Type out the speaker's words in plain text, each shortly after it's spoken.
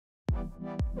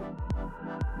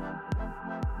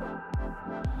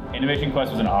Innovation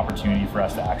Quest was an opportunity for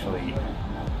us to actually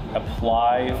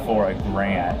apply for a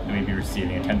grant that we'd be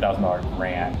receiving, a $10,000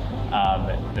 grant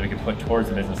that we could put towards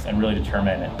the business and really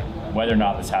determine whether or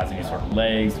not this has any sort of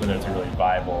legs, whether it's a really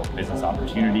viable business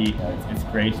opportunity. It's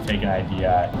great to take an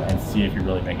idea and see if you're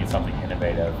really making something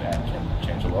innovative and can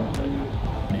change the world.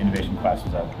 Innovation Quest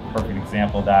was a perfect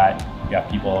example of that. You have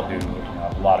people who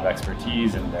have a lot of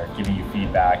expertise and they're giving you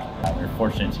feedback. We were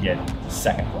fortunate to get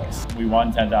second place. We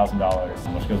won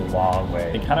 $10,000, which goes a long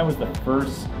way. It kind of was the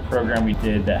first program we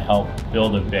did that helped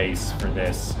build a base for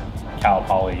this Cal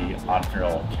Poly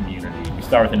entrepreneurial community. We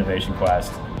started with Innovation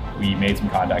Quest. We made some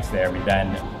contacts there. We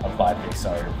then applied to the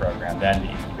accelerator program, then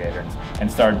the incubator,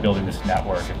 and started building this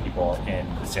network of people in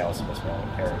the San Luis Obispo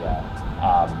area.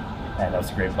 And that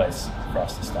was a great place for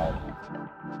us to start.